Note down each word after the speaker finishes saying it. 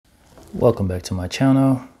Welcome back to my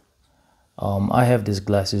channel. I have these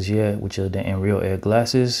glasses here, which are the Xreal Air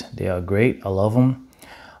Glasses. They are great. I love them.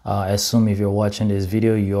 I assume if you're watching this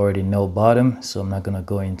video, you already know about them, so I'm not going to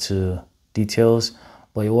go into details,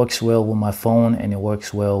 but it works well with my phone and it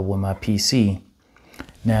works well with my PC.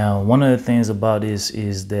 Now, one of the things about this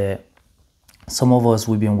is that some of us,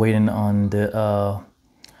 we've been waiting on the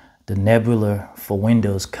Nebula for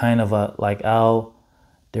Windows, kind of like how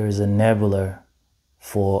there is a Nebula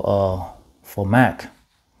for Mac.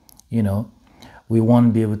 You know, we want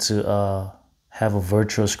to be able to have a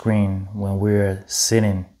virtual screen when we're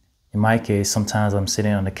sitting. In my case, sometimes I'm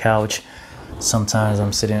sitting on the couch, sometimes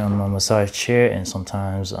I'm sitting on my massage chair, and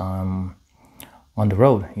sometimes I'm on the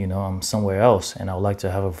road. You know, I'm somewhere else, and I would like to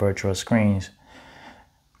have a virtual screen.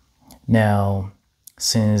 Now,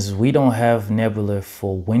 since we don't have Nebula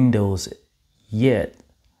for Windows yet,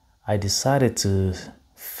 I decided to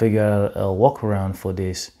figure out a workaround for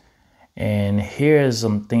this. And here's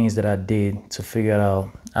some things that I did to figure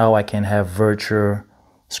out how I can have virtual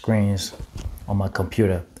screens on my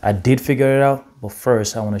computer. I did figure it out, but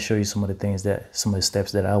first I want to show you some of the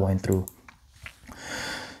steps that I went through.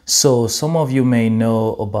 So some of you may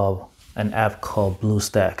know about an app called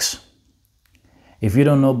BlueStacks. If you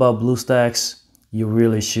don't know about BlueStacks, you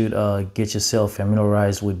really should get yourself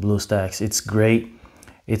familiarized with BlueStacks. It's great.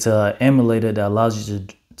 It's an emulator that allows you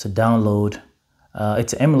to download.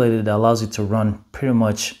 It's an emulator that allows you to run pretty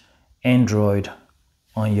much Android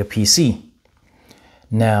on your PC.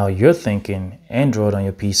 Now you're thinking Android on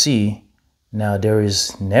your PC. Now there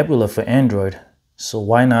is Nebula for Android. So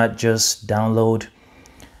why not just download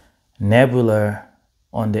Nebula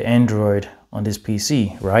on the Android on this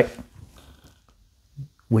PC, right?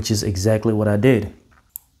 Which is exactly what I did.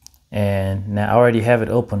 And now I already have it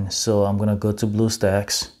open. So I'm going to go to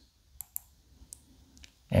BlueStacks.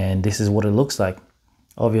 And this is what it looks like.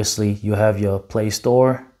 Obviously, you have your Play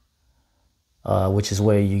Store, which is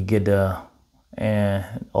where you get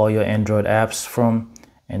all your Android apps from.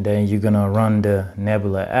 And then you're going to run the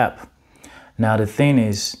Nebula app. Now, the thing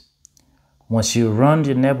is, once you run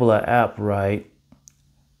the Nebula app, right,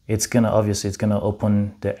 it's going to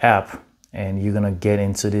open the app and you're going to get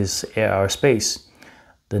into this AR space.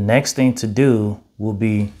 The next thing to do will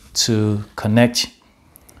be to connect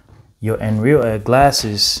your Xreal Air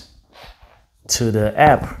Glasses to the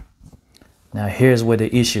app. Now here's where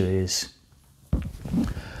the issue is.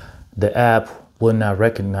 The app will not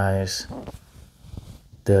recognize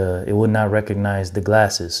the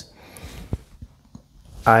glasses.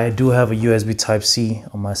 I do have a USB Type-C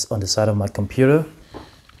on the side of my computer.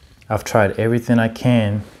 I've tried everything I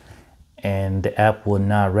can and the app will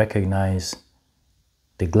not recognize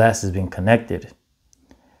the glasses being connected.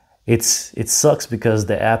 It sucks because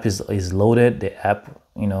the app is loaded, the app,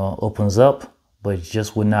 you know, opens up, but it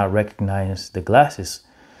just would not recognize the glasses.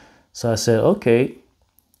 So I said, okay,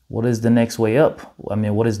 what is the next way up? I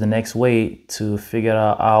mean, what is the next way to figure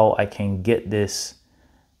out how I can get this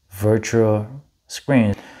virtual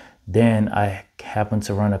screen? Then I happened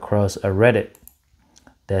to run across a Reddit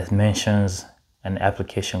that mentions an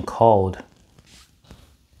application called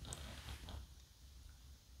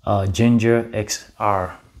Ginger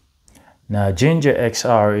XR. Now, Ginger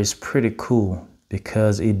XR is pretty cool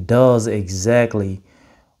because it does exactly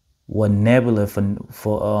what Nebula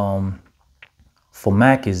for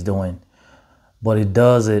Mac is doing, but it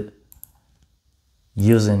does it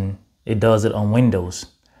on Windows.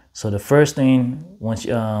 So the first thing,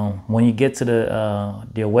 when you get to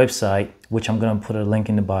their website, which I'm gonna put a link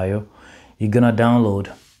in the bio, you're gonna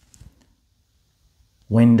download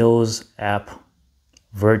Windows app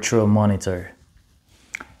Virtual Monitor.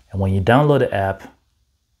 And when you download the app,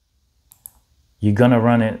 you're gonna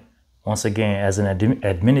run it once again as an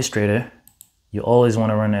administrator. You always want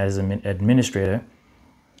to run it as an administrator.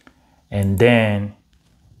 And then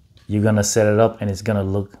you're gonna set it up and it's gonna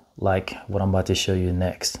look like what I'm about to show you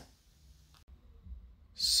next.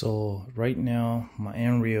 So right now my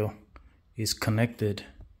Nreal is connected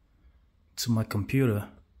to my computer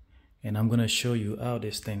and I'm gonna show you how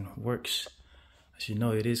this thing works. As you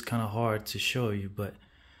know, it is kind of hard to show you, but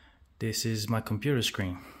this is my computer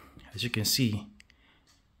screen. As you can see,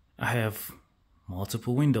 I have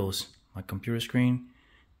multiple windows. My computer screen,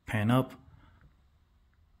 pan up.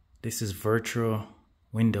 This is virtual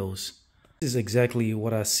windows. This is exactly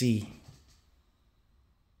what I see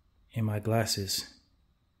in my glasses.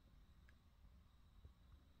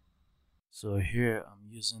 So here I'm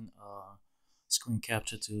using screen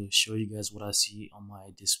capture to show you guys what I see on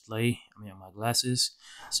my display, on my glasses.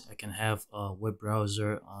 So I can have a web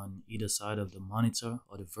browser on either side of the monitor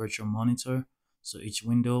or the virtual monitor. So each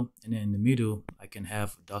window, and then in the middle, I can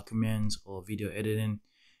have documents or video editing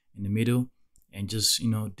in the middle, and just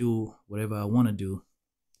do whatever I want to do.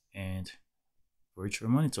 And virtual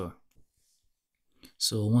monitor.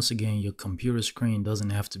 So once again, your computer screen doesn't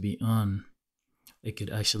have to be on. It could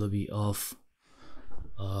actually be off,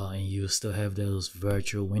 and you still have those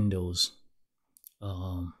virtual windows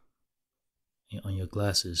um, on your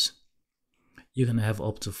glasses. You can have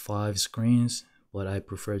up to 5 screens, but I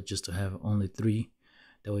prefer just to have only 3.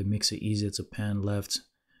 That way it makes it easier to pan left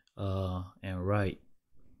and right.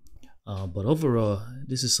 But overall,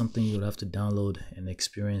 this is something you'll have to download and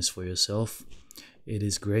experience for yourself. It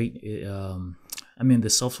is great. I mean, the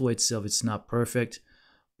software itself, it's not perfect,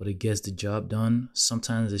 but it gets the job done.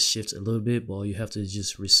 Sometimes it shifts a little bit, but you have to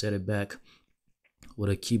just reset it back with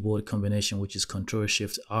a keyboard combination, which is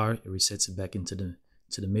Ctrl-Shift-R. It resets it back into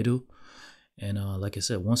the middle. And like I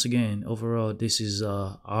said, once again, overall, this is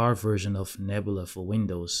our version of Nebula for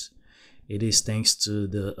Windows. It is thanks to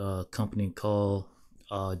the company called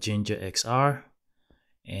Ginger XR.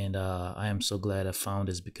 And I am so glad I found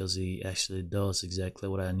this, because it actually does exactly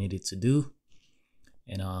what I needed to do.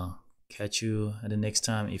 And I'll catch you at the next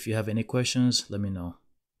time. If you have any questions, let me know.